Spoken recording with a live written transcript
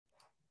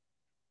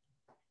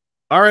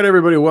All right,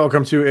 everybody,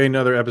 welcome to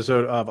another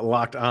episode of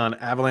Locked On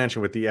Avalanche.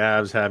 And with the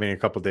Avs having a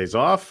couple of days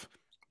off,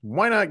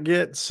 why not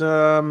get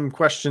some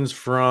questions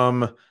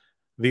from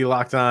the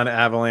Locked On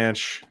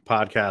Avalanche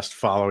podcast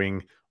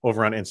following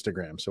over on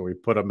Instagram? So we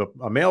put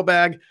a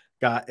mailbag,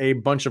 got a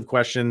bunch of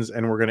questions,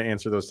 and we're going to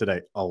answer those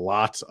today. A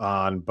lot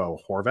on Bo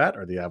Horvat.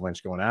 Are the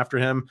Avalanche going after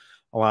him?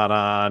 A lot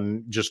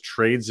on just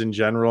trades in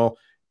general,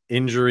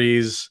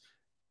 injuries,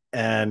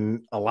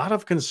 and a lot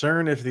of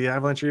concern if the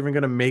Avalanche are even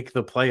going to make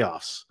the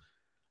playoffs.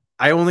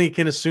 I only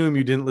can assume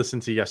you didn't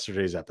listen to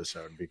yesterday's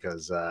episode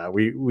because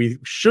we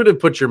should have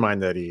put your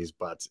mind at ease.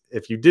 But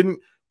if you didn't,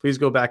 please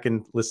go back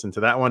and listen to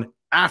that one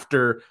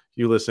after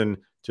you listen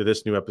to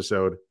this new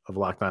episode of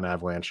Locked On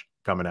Avalanche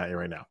coming at you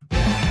right now.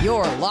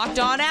 You're Locked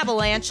On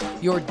Avalanche,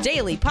 your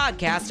daily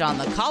podcast on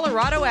the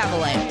Colorado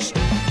Avalanche.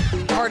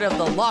 Part of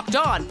the Locked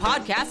On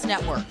Podcast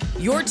Network,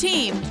 your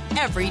team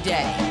every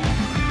day.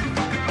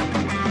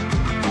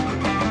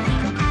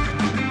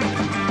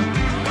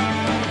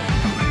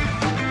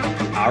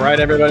 All right,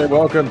 everybody,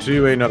 welcome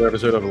to another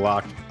episode of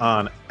Locked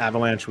On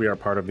Avalanche. We are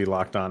part of the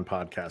Locked On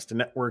Podcast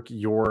Network,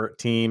 your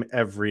team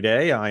every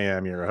day. I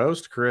am your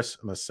host, Chris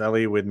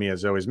Maselli. With me,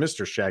 as always,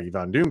 Mr. Shaggy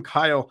Von Doom,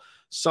 Kyle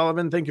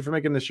Sullivan. Thank you for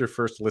making this your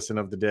first listen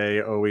of the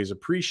day. Always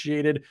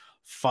appreciated.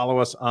 Follow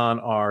us on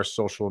our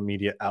social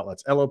media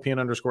outlets,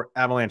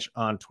 LOPN_Avalanche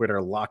on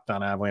Twitter, Locked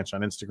On Avalanche on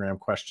Instagram.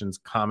 Questions,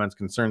 comments,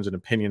 concerns, and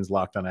opinions,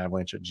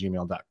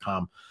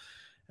 lockedonavalanche@gmail.com.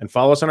 And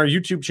follow us on our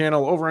YouTube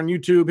channel over on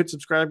YouTube. Hit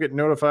subscribe, get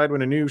notified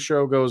when a new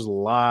show goes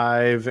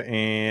live.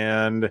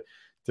 And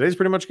today's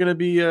pretty much going to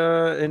be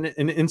an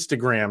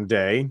Instagram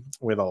day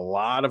with a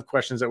lot of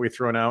questions that we've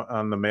thrown out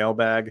on the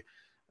mailbag.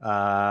 Like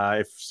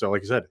I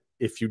said,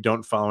 if you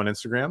don't follow on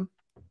Instagram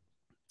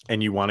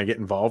and you want to get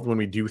involved when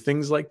we do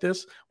things like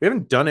this, we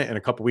haven't done it in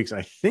a couple weeks.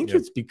 I think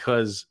it's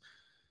because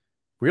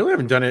we really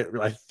haven't done it,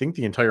 I think,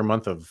 the entire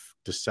month of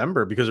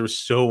December because there were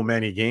so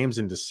many games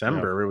in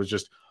December. Yeah. It was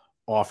just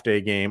off day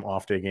game.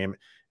 And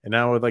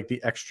now with like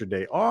the extra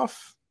day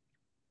off,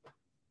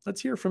 let's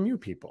hear from you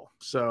people.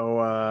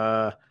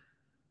 So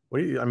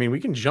we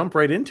can jump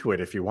right into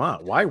it if you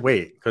want. Why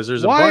wait? Because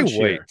there's a bunch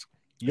here.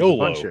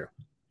 YOLO.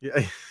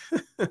 Yeah.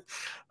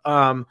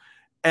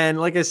 And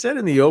like I said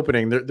in the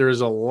opening,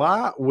 there's a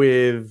lot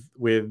with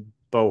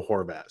Bo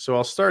Horvat. So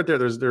I'll start there.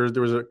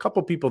 There was a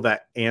couple people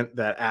that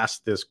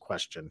asked this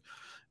question.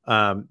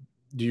 Do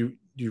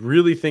you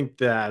really think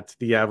that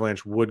the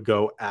Avalanche would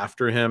go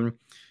after him?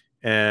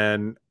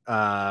 And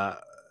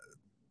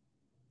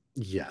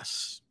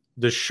yes,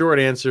 the short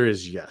answer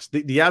is yes.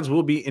 The ads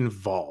will be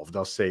involved.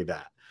 I'll say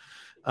that.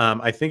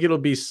 I think it'll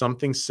be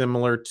something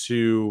similar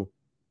to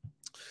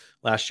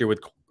last year with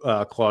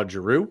Claude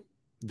Giroux.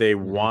 They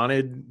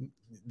wanted,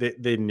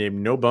 they named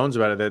no bones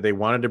about it, that they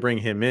wanted to bring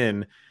him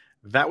in.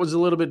 That was a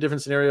little bit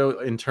different scenario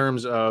in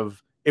terms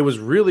of it was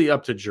really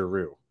up to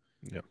Giroux.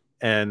 Yeah.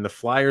 And the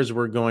Flyers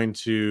were going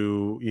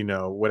to,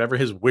 whatever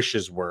his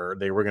wishes were,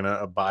 they were going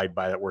to abide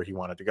by that where he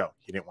wanted to go.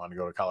 He didn't want to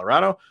go to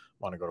Colorado,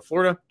 want to go to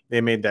Florida. They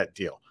made that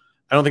deal.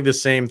 I don't think the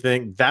same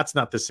thing. That's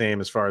not the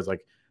same as far as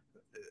like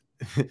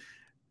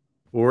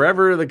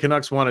wherever the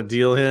Canucks want to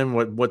deal him,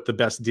 what the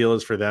best deal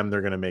is for them,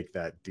 they're going to make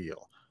that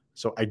deal.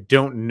 So I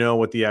don't know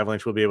what the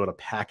Avalanche will be able to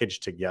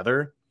package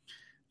together.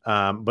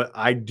 But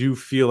I do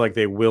feel like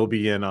they will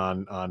be in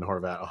on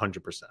Horvat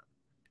 100%.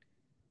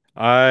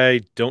 I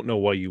don't know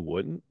why you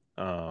wouldn't.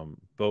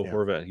 Bo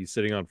Horvat, he's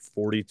sitting on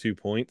 42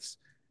 points.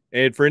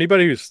 And for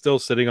anybody who's still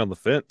sitting on the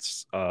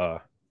fence,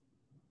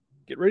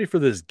 get ready for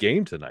this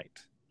game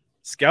tonight.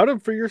 Scout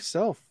him for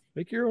yourself.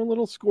 Make your own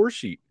little score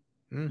sheet.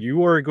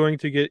 You are going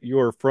to get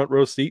your front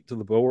row seat to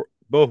the Bo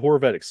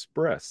Horvat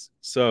Express.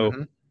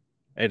 So,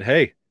 and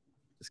hey,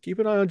 just keep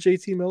an eye on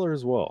JT Miller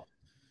as well.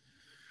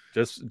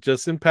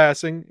 Just in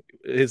passing,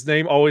 his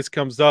name always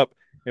comes up.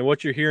 And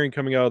what you're hearing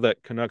coming out of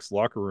that Canucks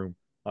locker room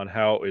on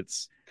how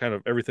it's kind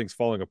of everything's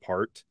falling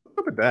apart.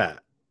 Look at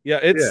that.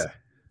 Yeah,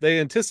 they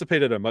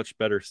anticipated a much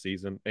better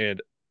season,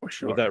 and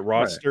with that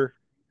roster,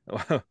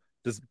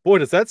 does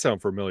that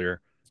sound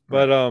familiar?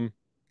 But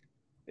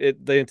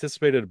they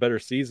anticipated a better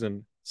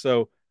season.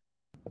 So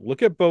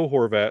look at Bo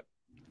Horvat,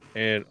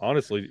 and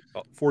honestly,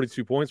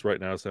 42 points right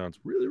now sounds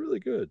really, really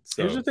good.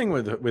 So here's the thing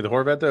with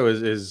Horvat though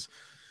is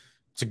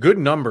it's a good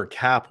number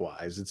cap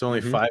wise. It's only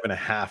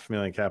 $5.5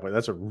 million cap wise.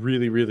 That's a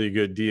really, really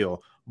good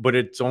deal. But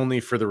it's only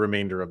for the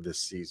remainder of this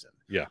season.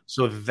 Yeah.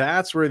 So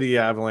that's where the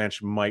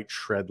Avalanche might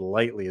tread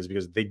lightly, is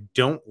because they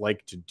don't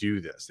like to do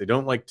this. They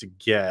don't like to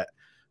get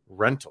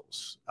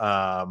rentals.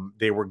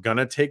 They were going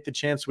to take the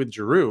chance with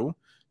Giroux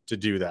to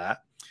do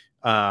that.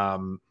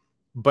 But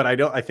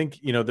I think,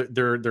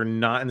 they're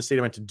not in the state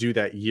of mind to do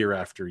that year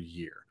after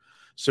year.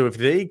 So if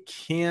they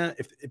can't,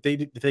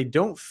 if they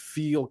don't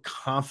feel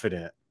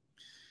confident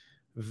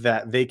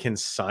that they can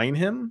sign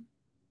him,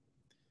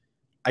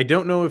 I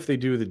don't know if they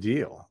do the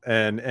deal.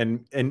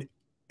 And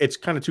it's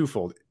kind of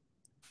twofold.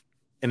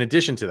 In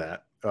addition to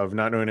that, of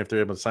not knowing if they're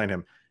able to sign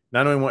him,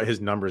 not knowing what his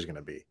number is going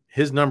to be.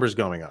 His number's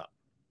going up.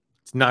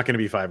 It's not going to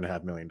be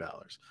 $5.5 million.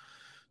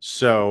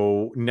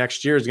 So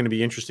next year is going to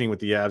be interesting with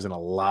the Avs and a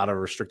lot of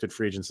restricted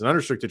free agents and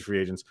unrestricted free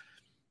agents.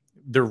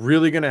 They're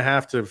really going to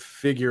have to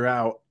figure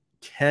out,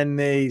 can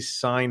they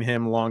sign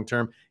him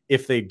long-term?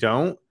 If they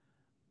don't,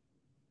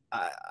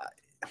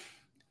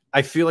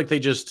 I feel like they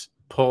just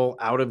pull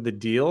out of the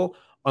deal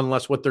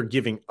unless what they're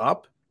giving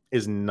up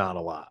is not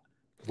a lot,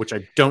 which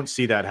I don't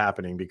see that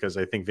happening because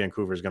I think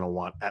Vancouver is going to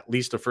want at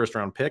least a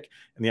first-round pick,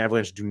 and the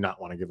Avalanche do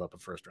not want to give up a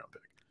first-round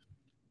pick.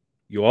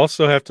 You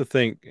also have to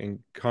think, in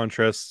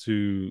contrast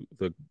to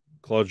the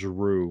Claude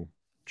Giroux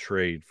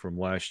trade from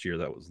last year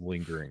that was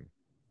lingering,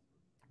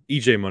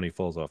 EJ money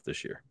falls off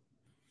this year.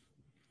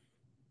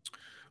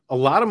 A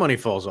lot of money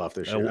falls off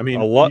this year. I mean,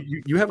 a lot.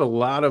 You have a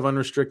lot of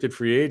unrestricted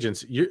free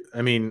agents.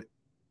 Let me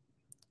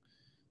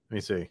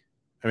see.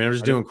 I'm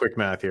just doing quick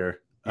math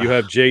here. You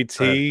have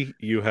JT.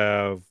 You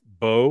have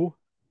Bo.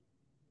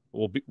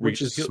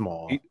 Which is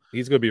small.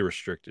 He's going to be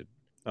restricted.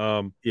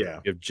 Yeah.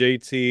 You have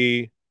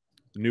JT,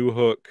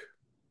 Newhook,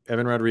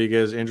 Evan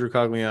Rodriguez, Andrew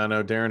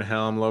Cogliano, Darren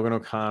Helm, Logan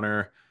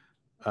O'Connor,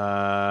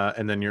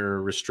 and then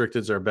your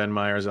restricteds are Ben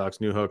Myers, Alex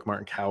Newhook,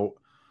 Martin Kaut,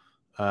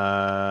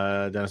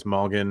 Dennis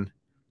Mulligan.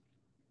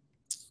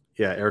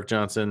 Yeah, Eric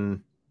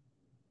Johnson.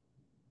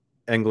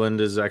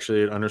 England is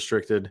actually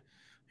unrestricted.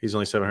 He's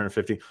only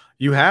 750.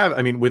 You have,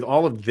 with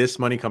all of this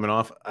money coming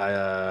off,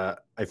 I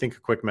think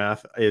a quick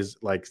math is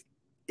like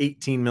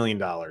 $18 million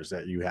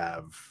that you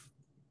have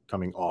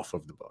coming off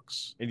of the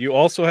books. And you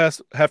also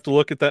have to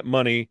look at that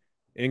money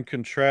in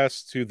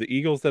contrast to the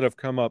Eagles that have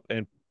come up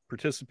and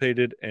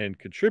participated and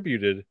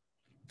contributed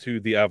to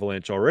the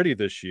Avalanche already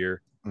this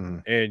year.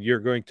 Mm. And you're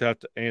going to have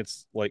to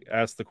ask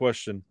the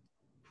question,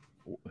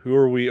 who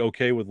are we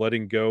okay with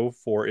letting go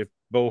for if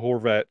Bo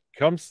Horvat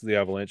comes to the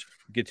Avalanche,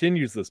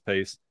 continues this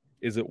pace?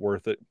 Is it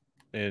worth it?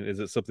 And is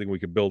it something we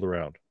could build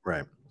around?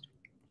 Right.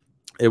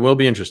 It will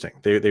be interesting.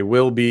 They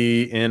will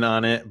be in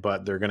on it,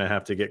 but they're going to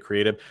have to get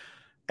creative.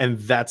 And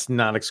that's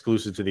not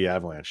exclusive to the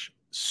Avalanche.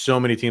 So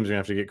many teams are going to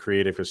have to get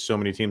creative because so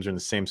many teams are in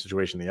the same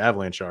situation the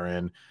Avalanche are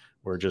in,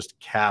 where just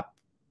cap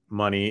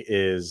money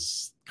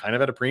is kind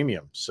of at a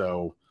premium.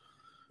 So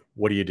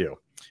what do you do?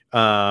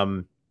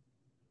 And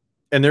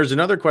there's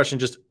another question.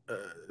 Just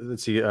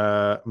let's see.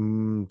 God,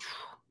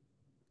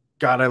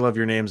 I love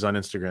your names on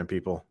Instagram,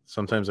 people.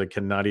 Sometimes I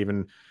cannot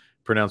even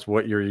pronounce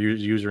what your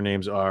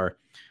usernames are.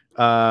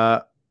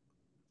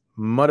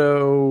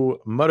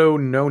 Muddo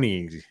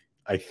Noni,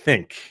 I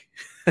think,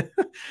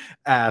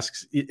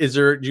 asks,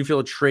 do you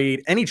feel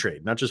any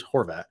trade, not just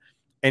Horvat,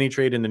 any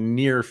trade in the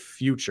near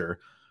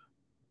future?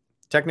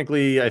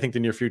 Technically, I think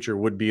the near future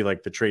would be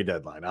like the trade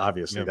deadline.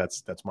 Obviously, yep.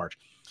 That's March.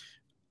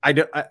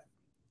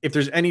 If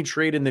there's any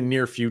trade in the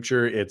near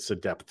future, it's a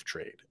depth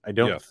trade. I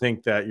don't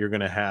think that you're going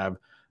to have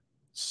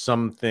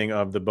something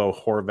of the Bo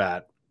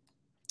Horvat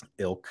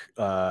ilk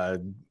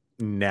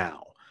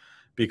now,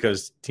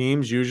 because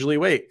teams usually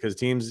wait, because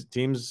teams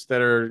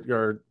that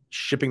are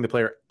shipping the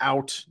player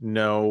out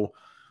know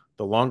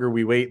the longer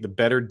we wait, the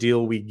better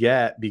deal we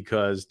get,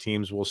 because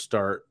teams will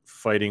start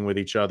fighting with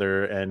each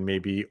other and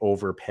maybe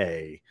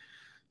overpay.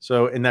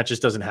 So, and that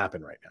just doesn't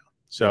happen right now.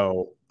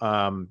 So,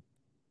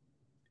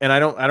 and I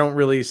don't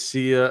really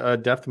see a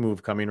depth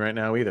move coming right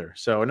now either.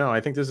 So no, I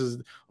think this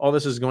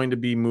is going to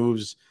be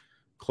moves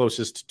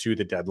closest to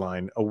the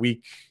deadline, a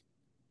week,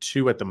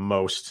 2 at the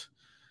most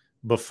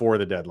before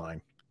the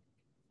deadline.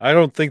 I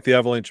don't think the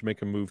Avalanche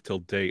make a move till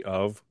day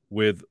of,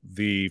 with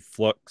the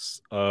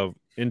flux of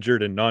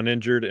injured and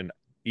non-injured and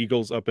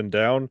Eagles up and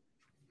down.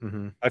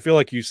 Mm-hmm. I feel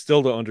like you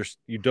still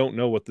don't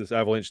know what this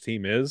Avalanche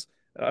team is.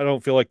 I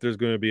don't feel like there's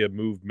going to be a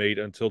move made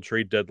until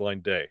trade deadline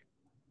day.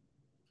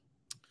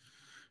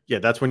 Yeah,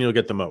 that's when you'll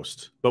get the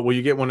most. But will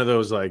you get one of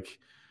those like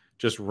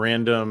just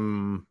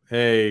random,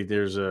 hey,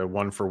 there's a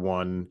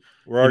 1-for-1?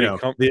 We're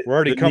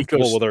already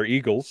comfortable with our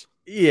Eagles.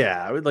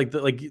 Yeah, like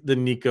the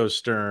Nico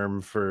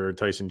Sturm for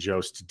Tyson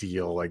Jost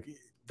deal, like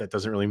that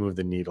doesn't really move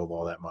the needle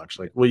all that much.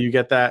 Like, will you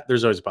get that?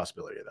 There's always a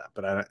possibility of that.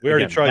 But we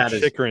already tried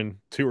Chychrun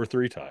 2 or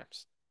 3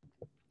 times.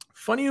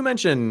 Funny you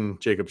mentioned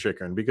Jacob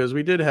Chychrun, because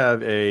we did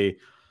have a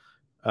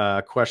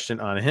question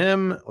on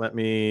him. Let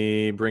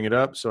me bring it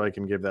up so I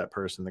can give that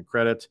person the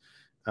credit.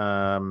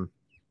 MH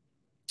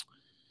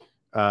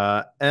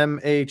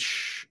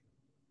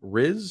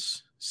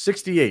Riz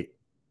 68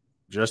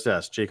 just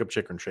asked Jacob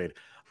Chychrun trade.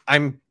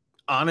 I'm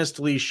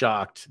honestly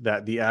shocked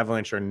that the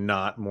Avalanche are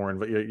not more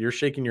involved. You're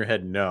shaking your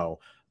head no.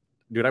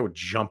 Dude, I would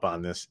jump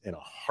on this in a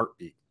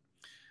heartbeat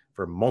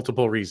for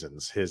multiple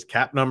reasons. His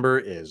cap number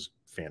is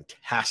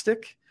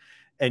fantastic,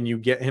 and you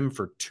get him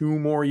for 2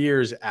 more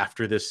years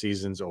after this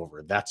season's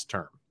over. That's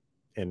term.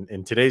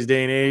 In today's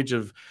day and age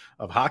of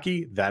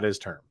hockey, that is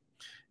term.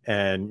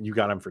 And you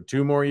got him for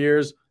 2 more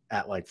years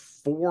at like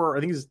 4. I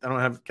think I don't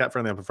have cap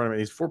friendly up in front of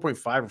me. He's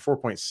 4.5 or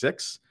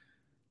 4.6.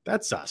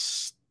 That's a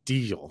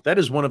steal. That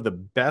is one of the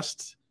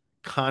best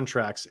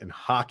contracts in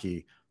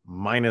hockey,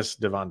 minus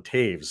Devon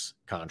Taves'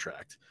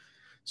 contract.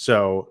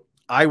 So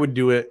I would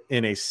do it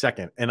in a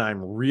second. And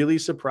I'm really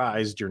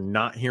surprised you're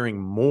not hearing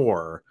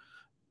more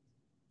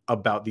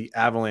about the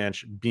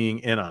Avalanche being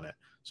in on it.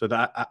 So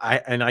that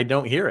I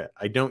don't hear it.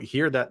 I don't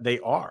hear that they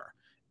are.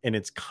 And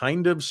it's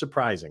kind of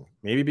surprising.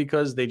 Maybe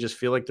because they just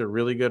feel like they're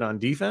really good on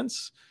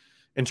defense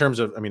in terms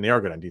of, I mean, they are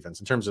good on defense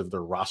in terms of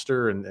their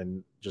roster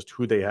and just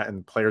who they have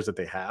and players that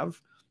they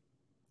have,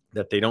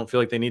 that they don't feel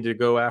like they need to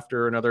go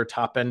after another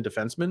top end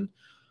defenseman.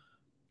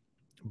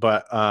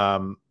 But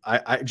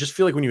I just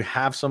feel like when you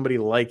have somebody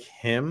like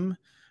him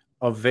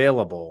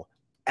available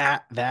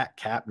at that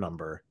cap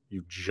number,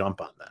 you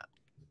jump on that.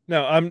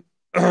 Now,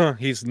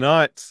 he's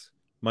not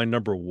my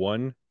number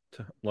one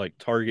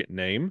target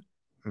name.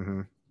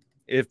 Mm-hmm.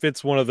 If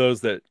it's one of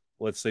those that,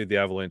 let's say the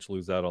Avalanche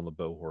lose out on the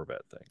Bo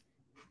Horvat thing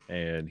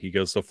and he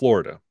goes to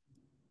Florida,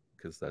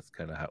 because that's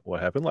kind of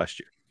what happened last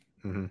year.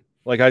 Mm-hmm.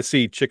 Like, I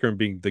see Chychrun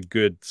being the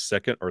good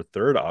second or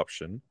third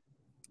option,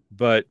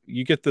 but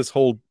you get this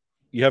whole,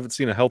 you haven't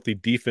seen a healthy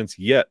defense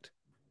yet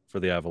for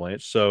the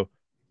Avalanche. So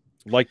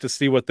I'd like to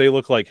see what they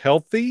look like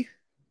healthy.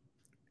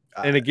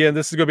 And again,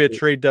 this is going to be a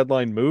trade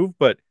deadline move,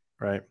 but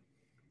right.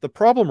 The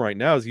problem right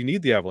now is you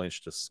need the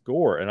Avalanche to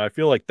score. And I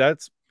feel like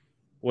that's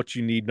what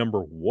you need,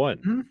 number one.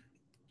 Mm-hmm.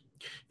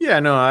 Yeah,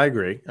 no, I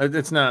agree.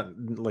 It's not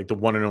like the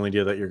one and only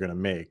deal that you're going to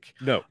make.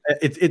 No,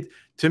 it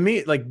to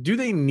me, like, do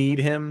they need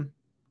him?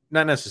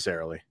 Not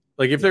necessarily.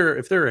 Like, if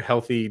they're a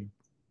healthy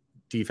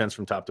defense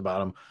from top to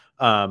bottom,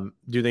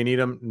 do they need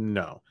him?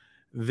 No.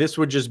 This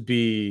would just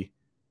be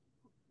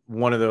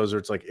one of those where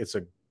it's like it's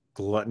a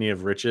gluttony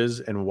of riches,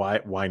 and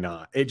why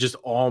not? It just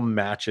all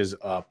matches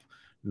up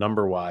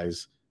number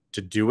wise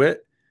to do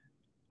it.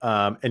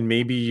 And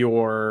maybe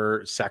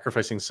you're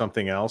sacrificing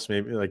something else.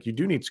 Maybe like you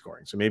do need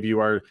scoring. So maybe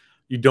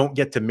you don't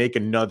get to make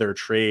another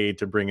trade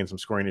to bring in some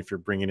scoring if you're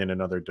bringing in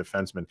another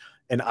defenseman.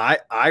 And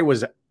I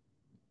was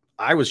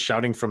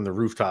shouting from the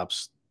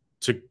rooftops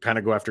to kind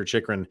of go after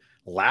Chychrun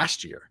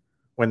last year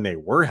when they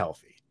were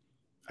healthy.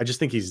 I just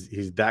think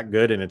he's that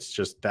good, and it's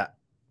just that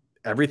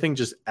everything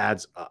just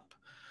adds up.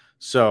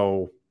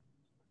 So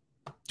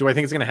do I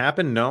think it's going to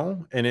happen?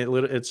 No. And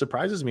it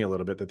surprises me a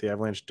little bit that the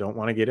Avalanche don't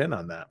want to get in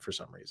on that for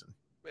some reason.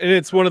 And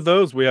it's one of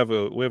those, we have a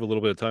little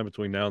bit of time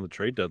between now and the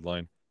trade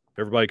deadline.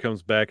 Everybody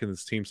comes back and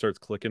this team starts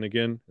clicking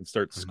again and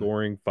starts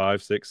scoring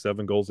 5, 6,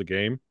 7 goals a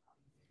game.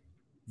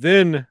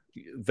 Then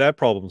that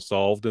problem's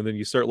solved. And then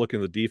you start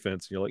looking at the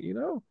defense and you're like,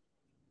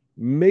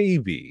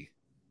 maybe.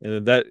 And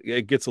then that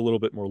it gets a little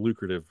bit more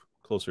lucrative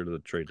closer to the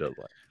trade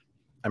deadline.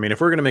 I mean,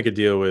 if we're going to make a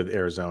deal with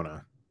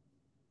Arizona,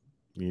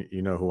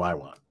 you know who I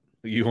want.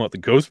 You want the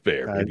Ghost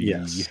Bear.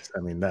 Yes. I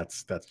mean, that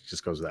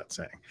just goes without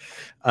saying.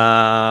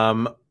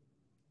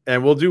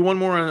 And we'll do one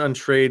more on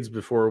trades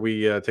before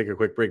we take a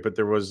quick break. But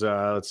there was,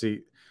 let's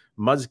see,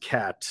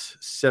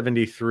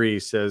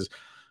 Muzzcat73 says,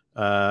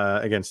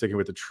 again, sticking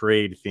with the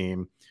trade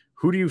theme,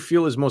 who do you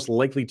feel is most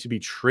likely to be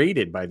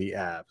traded by the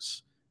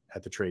Avs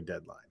at the trade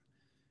deadline?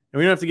 And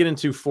we don't have to get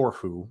into for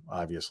who,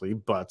 obviously,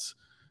 but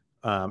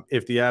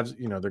if the Avs,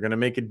 they're going to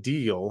make a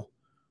deal,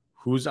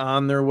 who's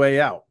on their way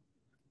out?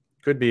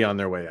 Could be on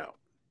their way out.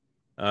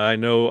 I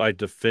know I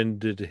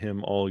defended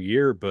him all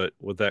year, but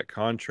with that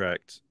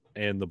contract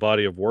and the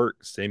body of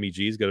work, Sammy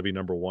G's got to be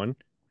number one.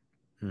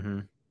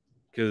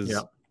 Because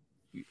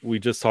we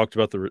just talked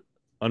about the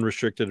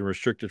unrestricted and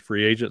restricted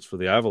free agents for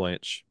the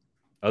Avalanche.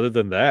 Other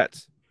than that,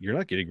 you're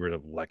not getting rid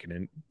of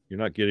Lehkonen. You're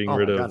not getting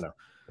rid of. God, no.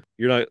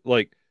 You're not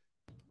like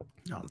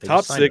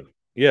top six.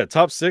 Yeah,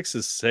 top six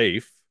is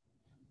safe.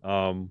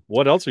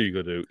 What else are you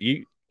going to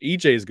do?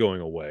 EJ is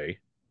going away.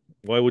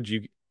 Why would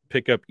you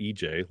pick up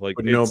EJ? Like,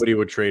 but nobody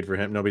would trade for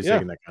him. Nobody's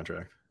taking that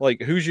contract.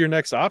 Like, who's your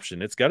next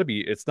option? It's got to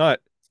be. It's not.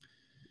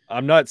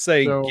 I'm not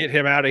saying get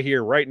him out of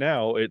here right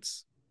now.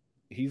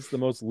 He's the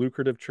most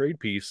lucrative trade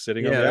piece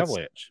sitting on the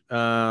Avalanche.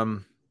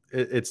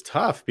 It's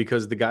tough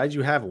because the guys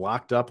you have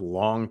locked up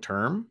long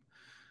term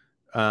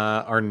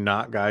are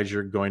not guys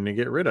you're going to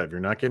get rid of. You're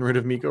not getting rid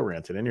of Mikko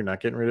Rantanen. You're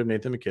not getting rid of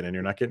Nathan McKinnon.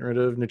 You're not getting rid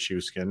of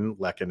Nichushkin,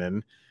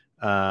 Lehkonen,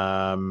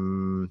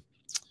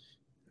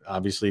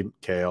 obviously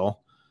Kale.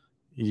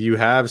 You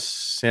have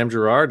Sam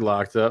Girard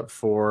locked up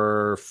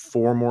for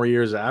 4 more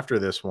years after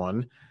this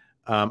one.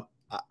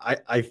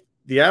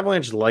 The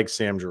Avalanche like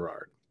Sam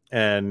Girard,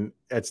 and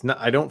it's not.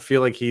 I don't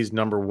feel like he's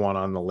number one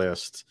on the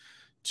list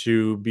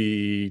to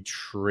be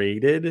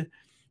traded.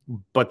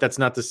 But that's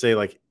not to say,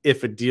 like,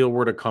 if a deal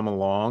were to come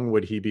along,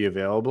 would he be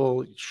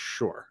available?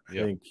 Sure.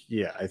 I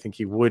think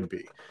he would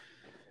be.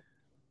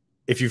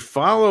 If you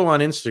follow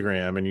on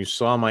Instagram and you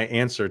saw my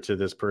answer to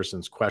this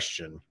person's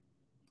question,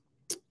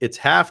 it's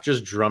half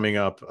just drumming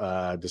up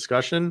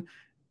discussion,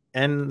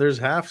 and there's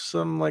half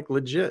some like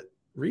legit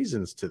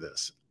reasons to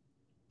this.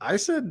 I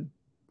said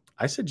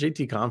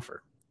JT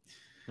Compher.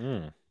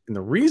 And the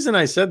reason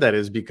I said that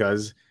is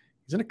because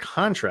he's in a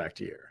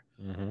contract year.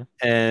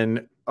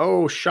 And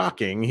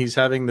shocking, he's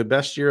having the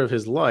best year of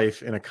his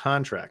life in a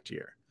contract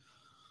year.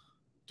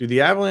 Do the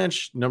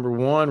Avalanche, number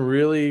one,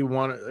 really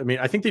want to? I mean,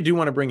 I think they do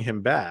want to bring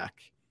him back,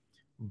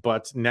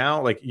 but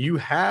now, like, you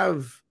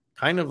have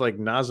kind of like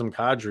Nazem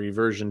Kadri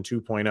version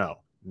 2.0,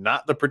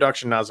 not the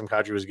production Nazem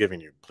Kadri was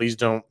giving you. Please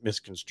don't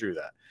misconstrue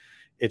that.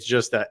 It's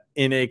just that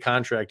in a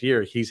contract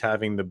year, he's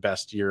having the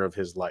best year of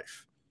his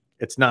life.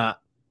 It's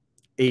not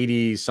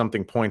 80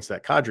 something points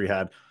that Kadri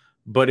had,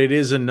 but it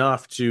is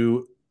enough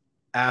to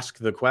ask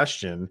the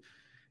question,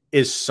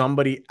 is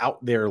somebody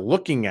out there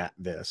looking at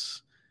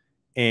this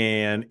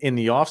and in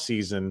the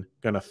offseason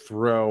going to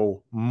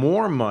throw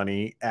more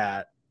money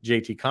at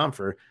JT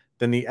Compher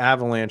than the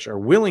Avalanche are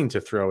willing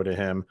to throw to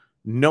him,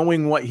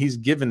 knowing what he's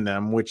given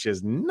them, which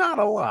is not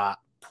a lot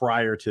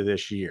prior to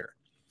this year.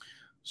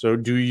 So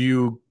do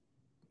you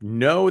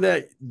know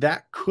that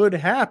that could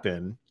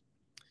happen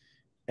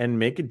and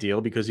make a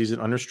deal because he's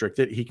an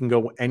unrestricted? He can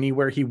go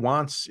anywhere he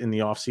wants in the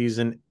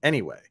offseason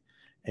anyway.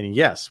 And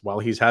yes, while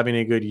he's having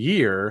a good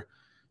year,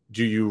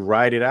 do you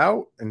ride it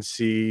out and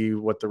see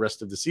what the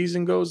rest of the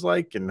season goes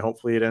like? And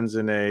hopefully it ends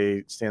in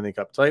a Stanley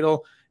Cup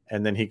title.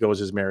 And then he goes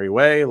his merry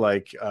way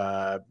like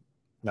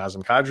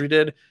Nazem Kadri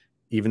did,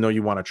 even though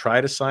you want to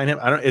try to sign him.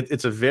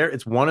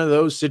 It's one of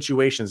those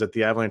situations that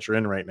the Avalanche are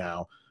in right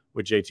now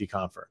with JT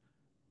Compher.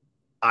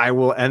 I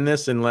will end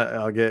this and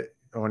I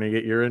want to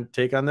get your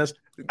take on this.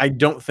 I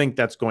don't think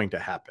that's going to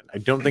happen. I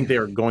don't think they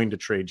are going to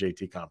trade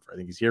JT Compher. I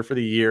think he's here for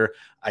the year.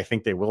 I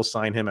think they will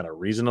sign him at a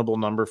reasonable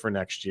number for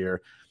next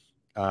year.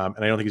 And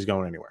I don't think he's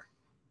going anywhere.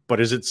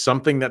 But is it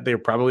something that they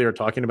probably are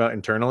talking about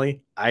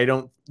internally?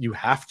 You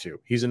have to.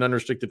 He's an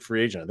unrestricted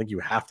free agent. I think you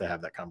have to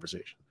have that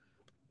conversation.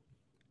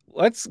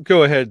 Let's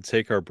go ahead and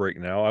take our break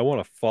now. I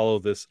want to follow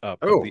this up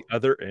at the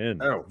other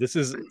end. This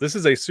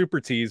is a super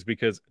tease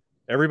because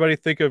everybody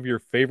think of your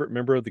favorite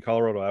member of the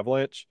Colorado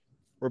Avalanche.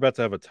 We're about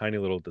to have a tiny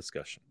little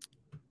discussion.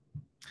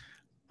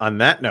 On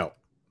that note,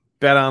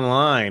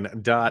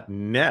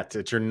 betonline.net.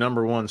 It's your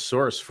number one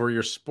source for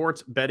your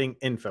sports betting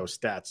info,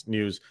 stats,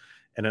 news,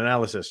 and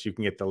analysis. You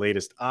can get the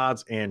latest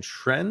odds and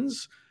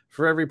trends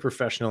for every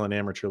professional and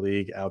amateur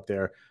league out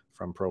there,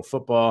 from pro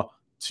football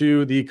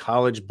to the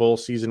college bowl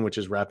season, which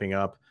is wrapping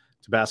up,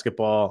 to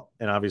basketball,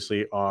 and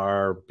obviously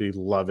our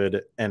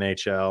beloved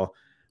NHL.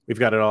 We've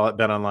got it all at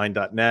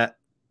betonline.net,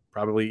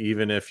 probably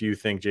even if you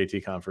think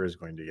JT Compher is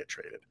going to get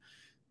traded,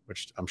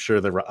 which I'm sure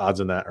the odds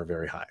on that are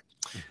very high.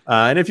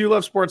 And if you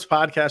love sports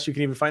podcasts, you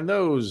can even find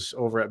those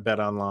over at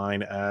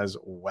BetOnline as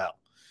well.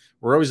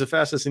 We're always the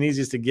fastest and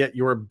easiest to get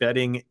your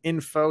betting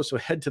info, so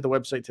head to the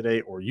website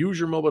today or use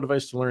your mobile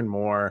device to learn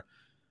more.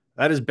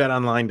 That is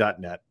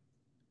betonline.net.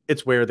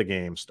 It's where the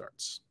game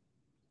starts.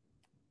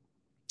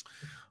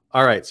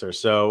 All right, sir.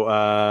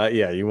 So,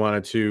 you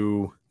wanted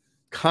to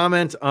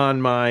comment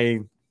on my,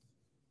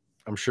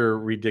 I'm sure,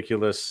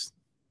 ridiculous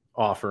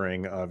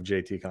offering of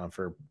JT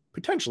Compher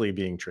potentially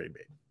being trade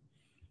bait.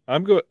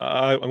 I'm going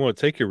to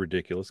take your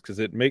ridiculous because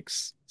it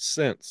makes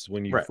sense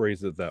when you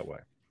phrase it that way.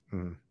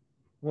 Mm-hmm.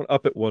 I want to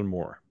up it one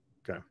more.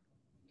 Okay.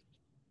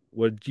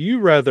 Would you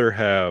rather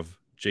have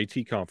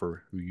JT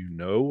Compher, who you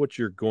know what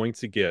you're going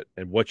to get,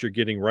 and what you're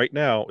getting right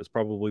now is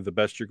probably the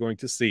best you're going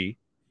to see,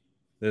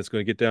 then it's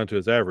going to get down to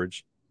his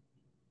average,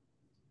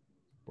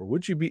 or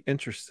would you be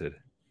interested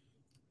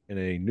in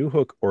a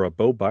Newhook or a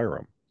Bo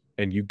Byram,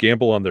 and you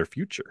gamble on their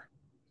future?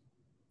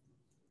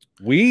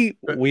 We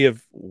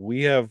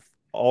have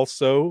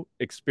also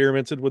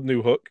experimented with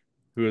Newhook,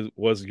 who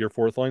was your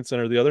fourth line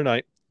center the other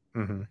night,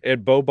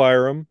 and Bo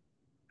Byram,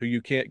 who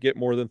you can't get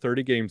more than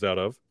 30 games out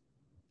of.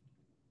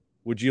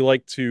 Would you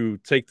like to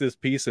take this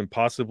piece and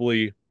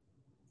possibly,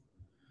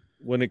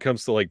 when it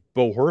comes to like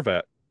Bo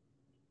Horvat,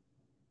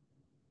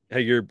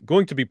 hey, you're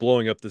going to be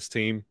blowing up this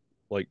team.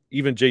 Like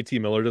even JT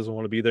Miller doesn't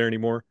want to be there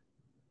anymore.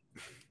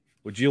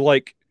 Would you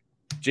like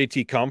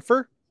JT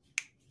Compher,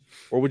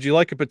 or would you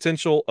like a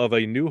potential of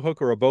a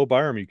Newhook or a Bo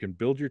Byram you can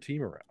build your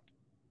team around?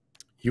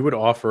 You would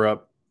offer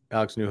up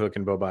Alex Newhook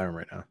and Bo Byram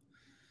right now.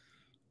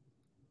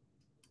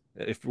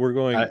 If we're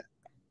going,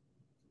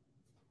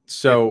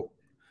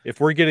 if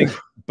we're getting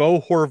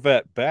Bo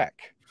Horvat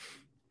back.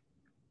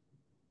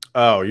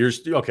 Oh, you're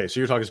okay. So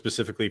you're talking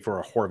specifically for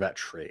a Horvat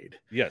trade.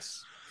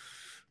 Yes.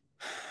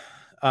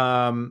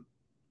 I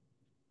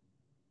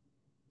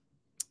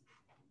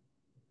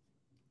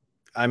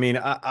mean,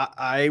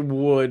 I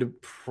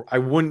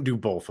wouldn't do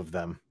both of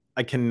them.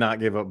 I cannot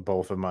give up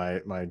both of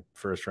my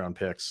first round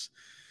picks.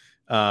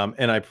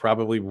 And I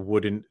probably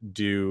wouldn't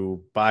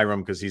do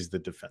Byram because he's the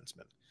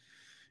defenseman.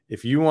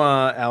 If you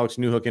want Alex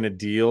Newhook in a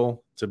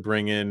deal to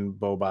bring in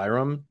Bo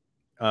Byram,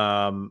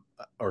 Bo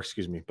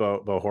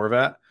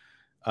Horvat,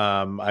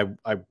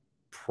 I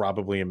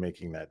probably am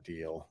making that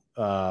deal.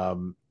 But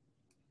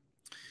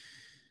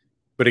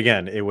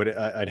again,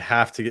 I'd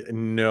have to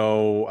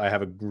know I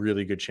have a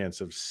really good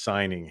chance of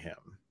signing him.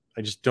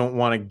 I just don't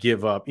want to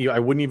give up. I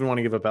wouldn't even want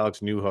to give up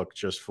Alex Newhook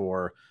just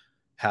for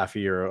half a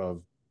year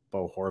of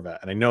Bo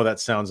Horvat. And I know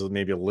that sounds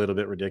maybe a little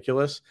bit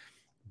ridiculous,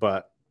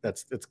 but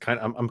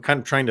I'm kind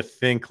of trying to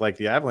think like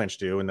the Avalanche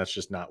do, and that's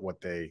just not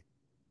what they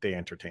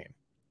entertain.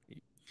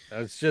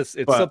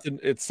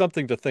 It's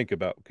something to think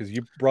about, because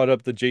you brought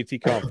up the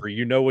JT Compher.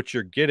 You know what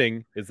you're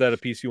getting. Is that a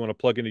piece you want to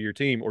plug into your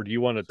team, or do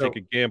you want to take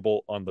a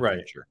gamble on the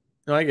future?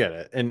 No, I get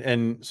it.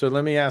 And so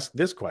let me ask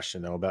this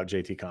question though about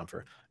JT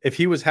Compher. If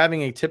he was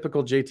having a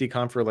typical JT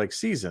Compher like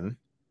season,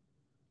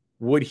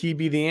 would he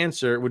be the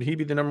answer? Would he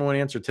be the number one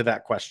answer to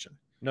that question?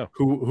 No.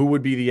 Who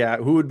would be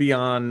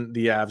on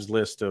the Avs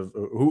list of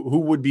who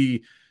would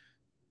be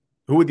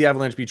who would the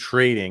Avalanche be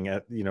trading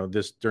at,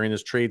 this during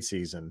this trade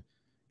season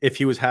if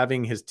he was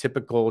having his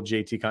typical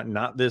JT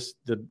not this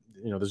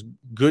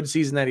good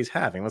season that he's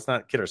having? Let's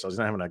not kid ourselves. He's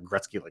not having a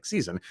Gretzky-like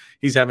season.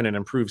 He's having an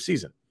improved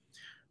season.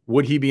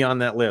 Would he be on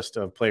that list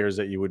of players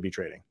that you would be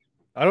trading?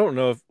 I don't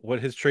know what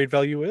his trade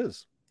value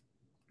is.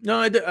 No,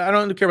 I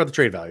don't care about the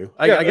trade value.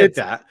 I get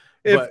that.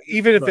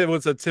 Even if it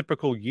was a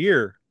typical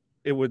year,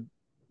 it would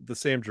the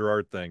Sam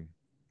Girard thing.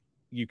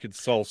 You could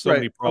solve so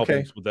many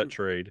problems with that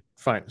trade.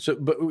 Fine. So,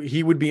 but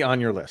he would be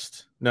on your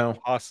list. No,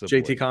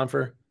 possibly. JT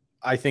Compher.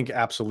 I think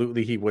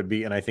absolutely he would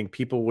be, and I think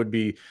people would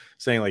be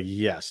saying like,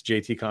 yes,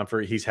 JT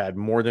Compher. He's had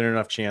more than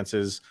enough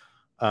chances.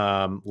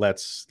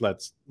 Let's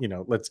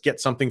get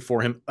something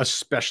for him,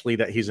 especially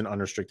that he's an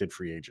unrestricted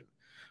free agent.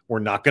 We're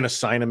not going to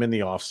sign him in the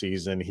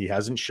offseason. He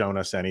hasn't shown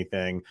us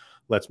anything.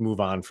 Let's move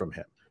on from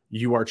him.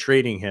 You are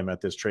trading him at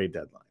this trade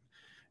deadline.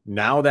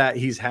 Now that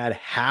he's had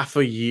half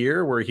a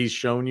year where he's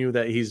shown you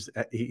that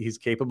he's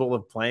capable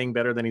of playing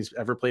better than he's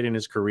ever played in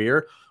his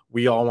career,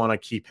 we all want to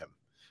keep him.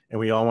 And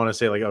we all want to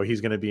say like, oh,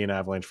 he's going to be an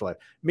Avalanche for life.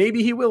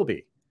 Maybe he will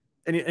be.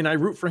 And I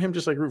root for him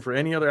just like root for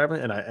any other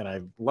Avalanche. And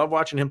I love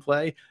watching him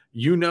play.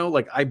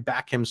 Like I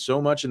back him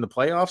so much in the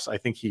playoffs. I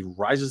think he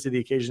rises to the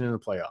occasion in the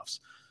playoffs.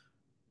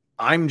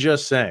 I'm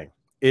just saying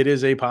it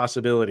is a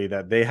possibility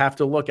that they have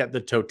to look at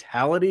the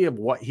totality of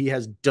what he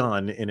has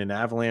done in an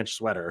Avalanche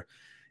sweater.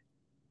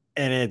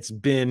 And it's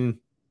been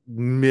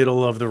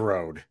middle of the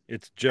road.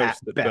 It's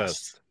just at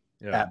best.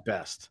 Yeah. At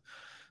best.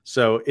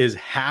 So is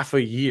half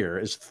a year,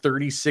 is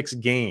 36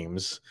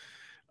 games.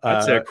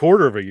 I'd say a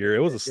quarter of a year.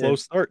 It was a slow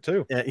start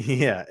too.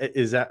 Yeah.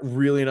 Is that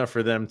really enough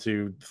for them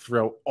to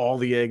throw all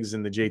the eggs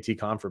in the JT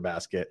Compher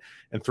basket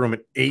and throw him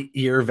an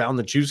 8-year Val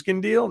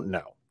Nichushkin deal?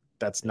 No,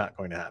 that's not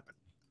going to happen.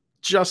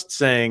 Just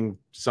saying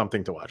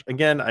something to watch.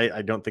 Again,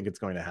 I don't think it's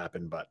going to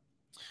happen, but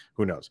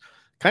who knows?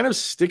 Kind of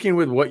sticking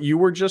with what you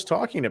were just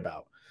talking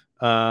about.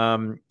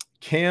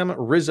 Cam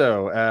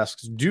Rizzo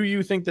asks, do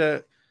you think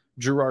that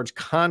Girard's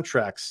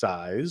contract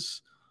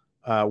size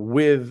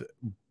with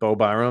Bo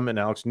Byram and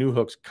Alex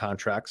Newhook's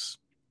contracts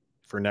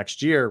for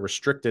next year,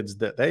 restricted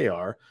that they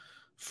are,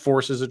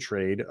 forces a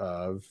trade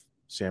of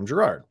Sam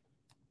Girard?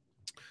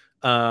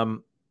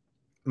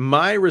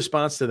 My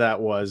response to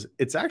that was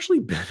it's actually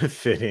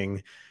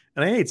benefiting,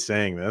 and I hate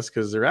saying this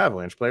because they're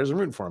Avalanche players, I'm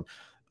rooting for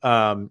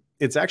them.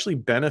 It's actually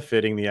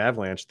benefiting the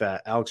Avalanche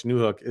that Alex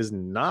Newhook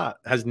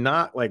has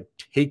not like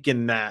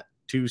taken that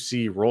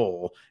 2C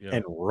role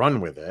and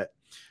run with it.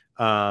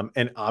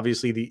 And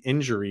obviously the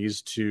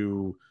injuries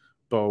to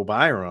Bo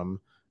Byram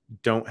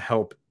don't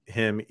help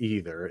him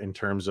either in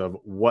terms of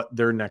what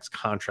their next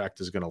contract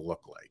is going to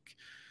look like.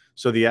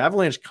 So the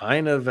Avalanche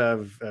kind of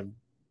have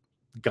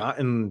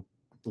gotten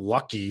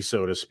lucky,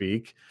 so to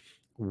speak,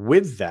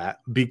 with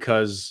that,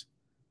 because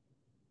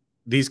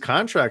these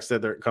contracts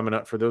that they're coming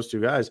up for those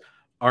two guys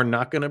are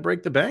not going to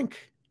break the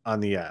bank on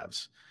the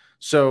Avs.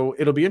 So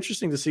it'll be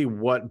interesting to see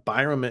what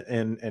Byram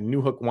and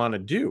Newhook want to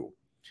do.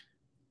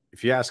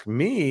 If you ask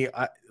me,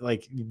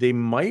 they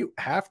might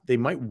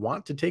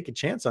want to take a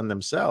chance on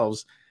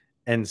themselves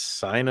and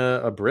sign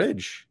a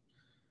bridge.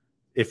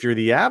 If you're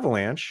the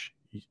Avalanche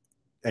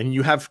and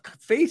you have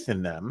faith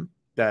in them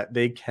that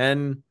they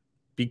can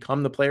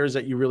become the players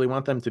that you really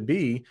want them to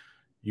be,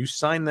 you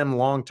sign them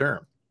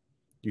long-term.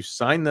 You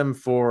sign them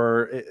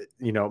for,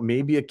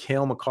 maybe a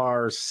Cale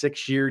Makar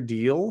 6-year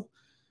deal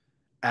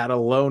at a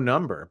low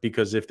number,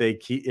 because if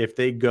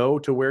they go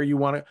to where you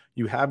want to,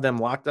 you have them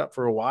locked up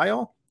for a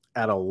while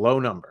at a low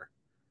number.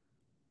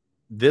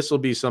 This will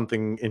be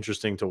something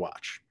interesting to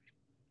watch.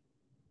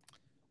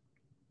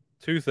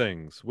 Two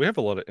things. We have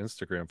a lot of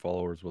Instagram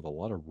followers with a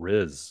lot of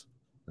Riz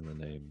in the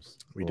names.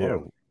 We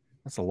do.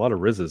 That's a lot of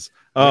Rizzes.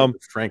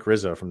 Frank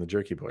Rizzo from the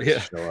Jerky Boys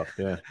show up.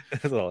 Yeah.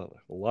 There's a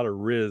lot of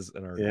Riz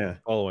in our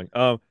following.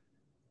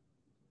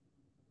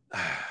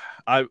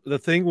 The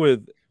thing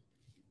with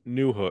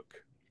Newhook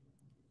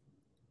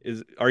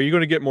is, are you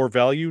going to get more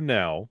value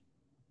now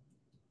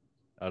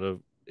out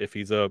of, if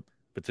he's a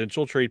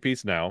potential trade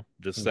piece now,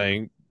 just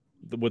saying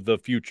with the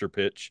future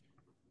pitch,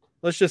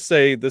 let's just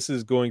say this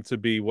is going to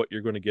be what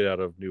you're going to get out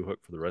of Newhook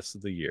for the rest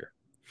of the year.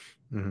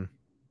 Mm-hmm.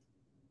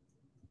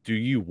 Do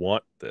you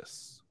want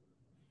this?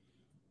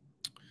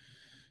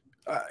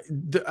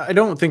 I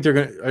don't think they're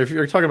going to. If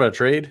you're talking about a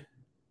trade,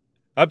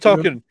 I'm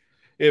talking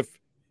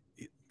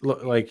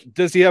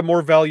does he have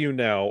more value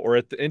now, or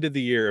at the end of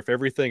the year, if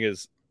everything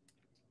is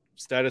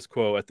status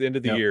quo at the end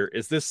of the year,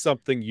 is this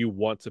something you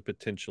want to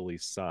potentially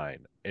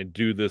sign and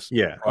do this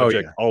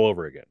project all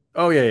over again?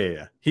 Oh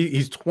yeah.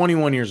 He's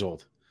 21 years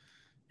old.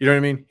 You know what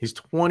I mean? He's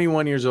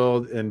 21 years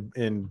old,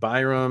 and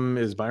Byram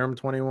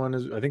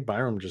 21? I think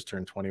Byram just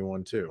turned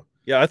 21 too.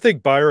 Yeah, I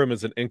think Byram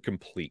is an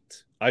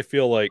incomplete. I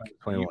feel like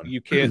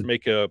you can't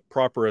make a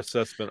proper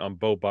assessment on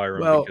Bo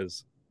Byram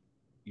because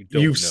you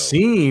don't know. You've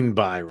seen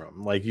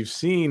Byram. Like, you've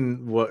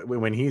seen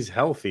when he's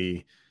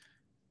healthy,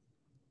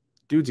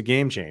 dude's a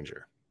game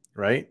changer,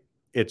 right?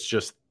 It's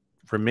just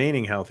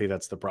remaining healthy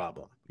that's the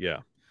problem.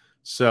 Yeah.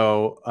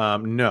 So,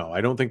 no,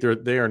 I don't think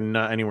they are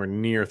not anywhere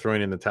near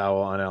throwing in the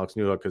towel on Alex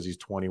Newhook because he's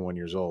 21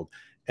 years old.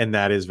 and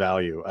that is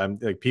value.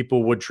 Like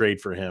people would trade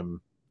for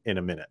him in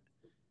a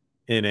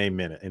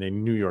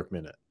New York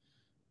minute,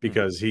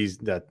 because he's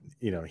a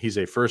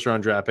first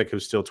round draft pick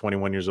who's still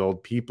 21 years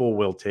old. People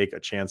will take a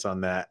chance on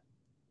that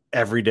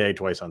every day,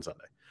 twice on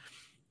Sunday.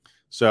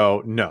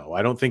 So no,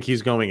 I don't think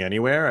he's going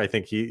anywhere. I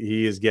think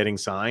he is getting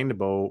signed.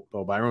 Bo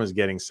Byram is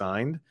getting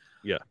signed.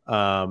 Yeah.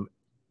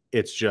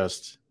 It's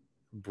just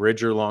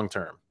Bridger long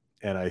term.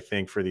 And I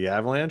think for the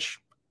Avalanche,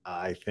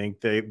 I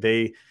think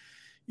they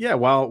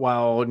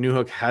while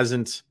Newhook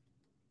hasn't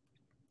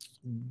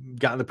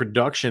gotten the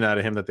production out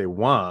of him that they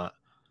want,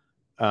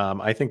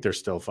 I think they're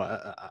still fine.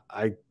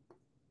 I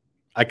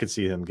could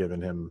see them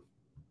giving him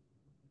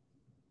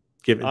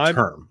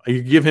term.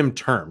 You give him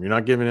term. You're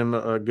not giving him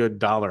a good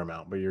dollar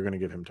amount, but you're going to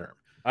give him term.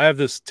 I have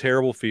this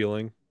terrible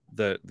feeling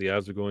that the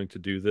Avs are going to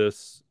do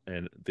this,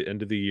 and at the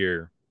end of the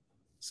year,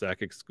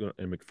 Sakic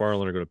and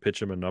McFarland are going to pitch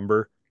him a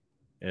number,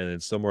 and then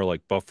somewhere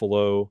like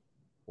Buffalo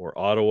or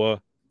Ottawa,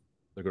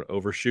 they're going to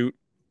overshoot,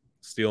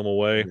 steal him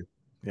away,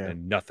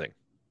 and nothing.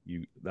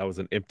 That was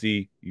an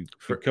empty. You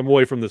come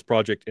away from this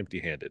project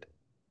empty-handed.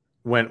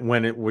 What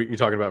you're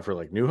talking about for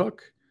like Newhook?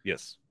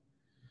 Yes.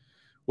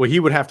 Well, he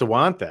would have to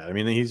want that. I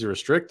mean, he's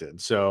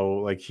restricted, so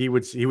like he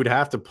would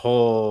have to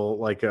pull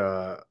like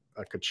a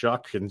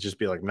Kachuk and just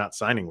be like not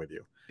signing with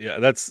you. Yeah,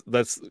 that's.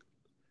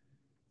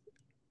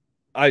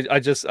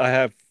 I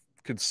have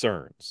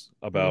concerns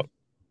about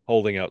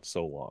holding out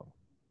so long.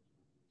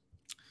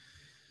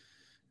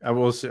 I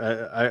will say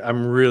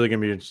I'm really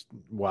going to be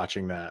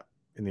watching that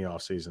in the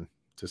off season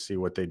to see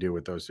what they do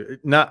with those.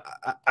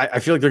 I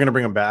feel like they're going to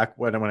bring them back.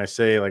 When I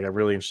say like I'm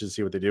really interested to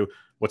see what they do,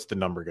 what's the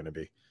number going to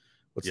be?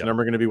 What's the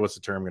number going to be? What's the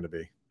term going to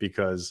be?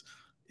 Because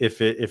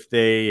if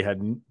they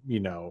had,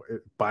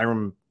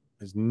 Byram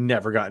has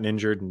never gotten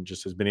injured and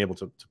just has been able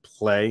to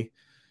play.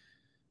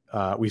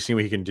 We've seen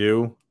what he can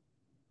do.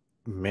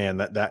 Man,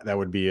 that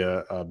would be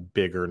a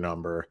bigger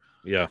number.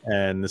 Yeah.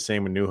 And the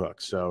same with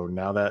Newhook. So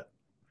now that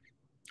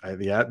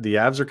the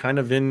Avs are kind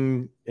of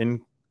in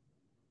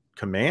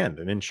command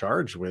and in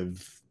charge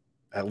with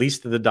at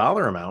least the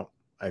dollar amount,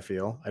 I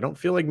don't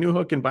feel like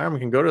Newhook and Byram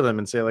can go to them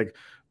and say like,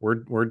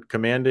 we're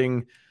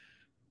commanding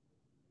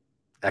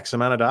X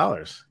amount of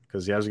dollars,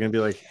 because the Avs are going to be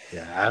like,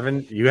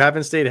 you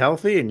haven't stayed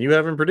healthy and you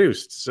haven't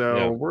produced.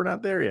 So we're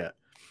not there yet.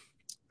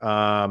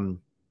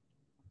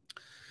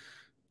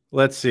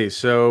 Let's see.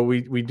 So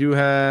we do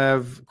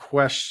have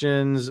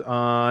questions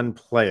on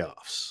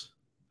playoffs.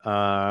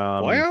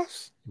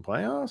 Playoffs?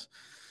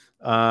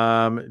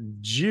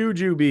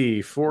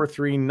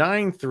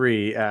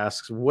 Jujube4393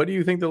 asks, what do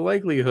you think the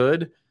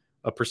likelihood,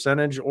 a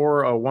percentage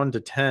or a 1 to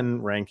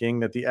 10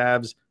 ranking, that the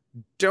Avs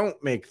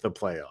don't make the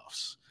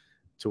playoffs?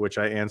 To which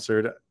I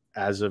answered,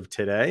 as of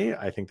today,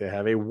 I think they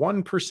have a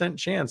 1%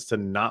 chance to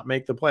not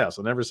make the playoffs.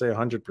 I'll never say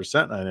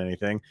 100% on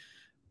anything,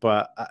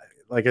 but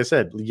like I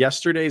said,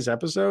 yesterday's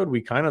episode,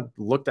 we kind of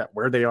looked at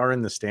where they are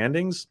in the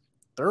standings.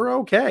 They're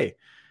okay.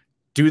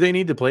 Do they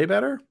need to play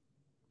better?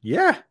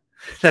 Yeah,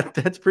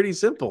 that's pretty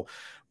simple.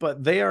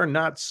 But they are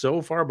not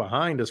so far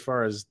behind as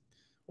far as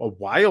a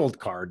wild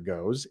card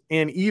goes.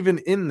 And even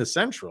in the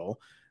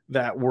Central,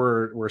 that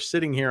we're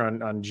sitting here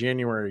on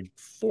January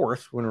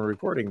 4th when we're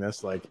recording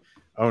this, like,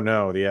 oh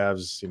no, the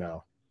Avs,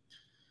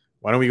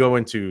 why don't we go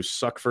into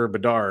suck for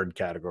Bedard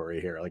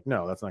category here? Like,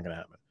 no, that's not going to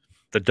happen.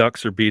 The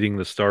Ducks are beating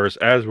the Stars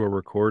as we're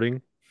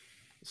recording.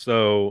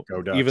 So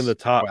even the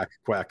top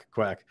quack.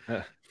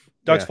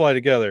 Ducks fly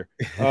together.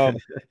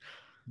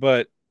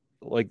 But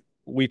like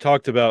we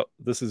talked about,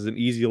 this is an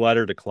easy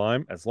ladder to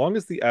climb. As long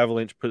as the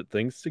Avalanche put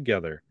things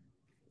together,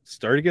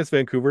 start against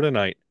Vancouver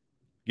tonight,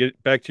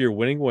 get back to your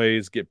winning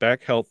ways, get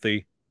back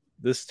healthy,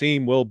 this